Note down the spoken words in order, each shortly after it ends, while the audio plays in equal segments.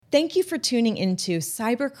Thank you for tuning into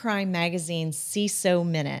Cybercrime Magazine's CISO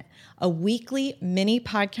Minute, a weekly mini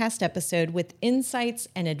podcast episode with insights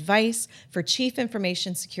and advice for Chief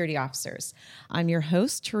Information Security Officers. I'm your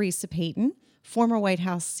host, Teresa Payton, former White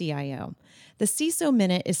House CIO. The CISO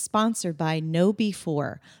Minute is sponsored by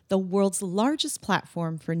KnowBe4, the world's largest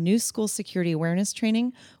platform for new school security awareness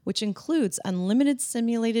training, which includes unlimited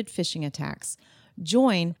simulated phishing attacks.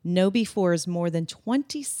 Join KnowBe4's more than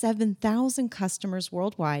 27,000 customers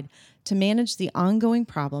worldwide to manage the ongoing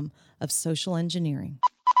problem of social engineering.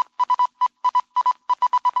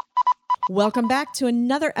 Welcome back to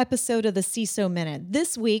another episode of the CISO Minute.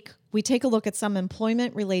 This week, we take a look at some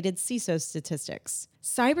employment-related CISO statistics.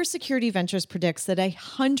 Cybersecurity Ventures predicts that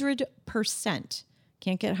 100%,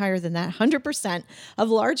 can't get higher than that, 100% of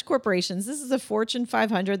large corporations, this is the Fortune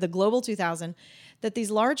 500, the Global 2000, that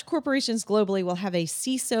these large corporations globally will have a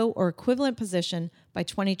CISO or equivalent position by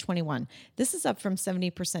 2021. This is up from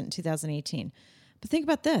 70% in 2018. But think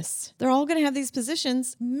about this. They're all going to have these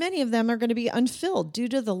positions. Many of them are going to be unfilled due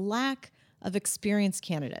to the lack of experienced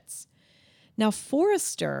candidates. Now,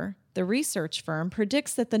 Forrester, the research firm,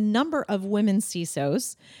 predicts that the number of women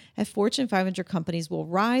CISOs at Fortune 500 companies will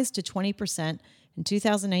rise to 20% in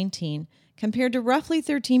 2019, compared to roughly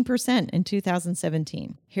 13% in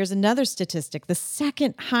 2017. Here's another statistic. The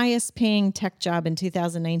second highest paying tech job in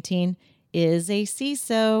 2019 is a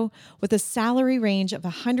CISO with a salary range of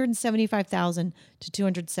 $175,000 to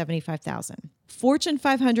 $275,000. Fortune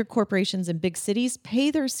 500 corporations in big cities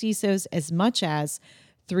pay their CISOs as much as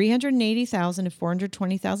 $380,000 to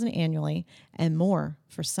 $420,000 annually and more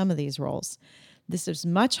for some of these roles. This is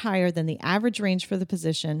much higher than the average range for the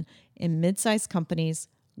position in mid-sized companies,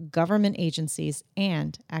 government agencies,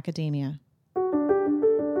 and academia.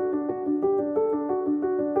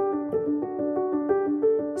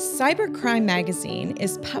 Cybercrime Magazine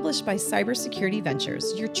is published by Cybersecurity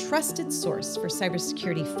Ventures, your trusted source for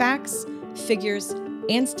cybersecurity facts, figures,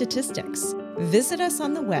 and statistics. Visit us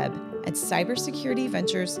on the web at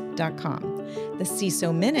cybersecurityventures.com. The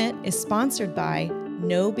CISO Minute is sponsored by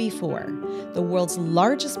KnowBe4, the world's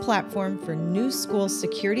largest platform for new school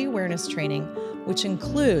security awareness training, which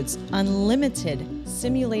includes unlimited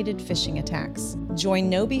simulated phishing attacks. Join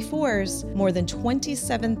KnowBe4's more than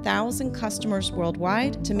 27,000 customers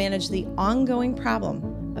worldwide to manage the ongoing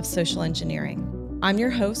problem of social engineering. I'm your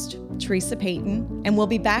host, Teresa Payton, and we'll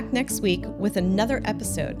be back next week with another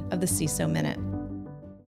episode of the CISO Minute.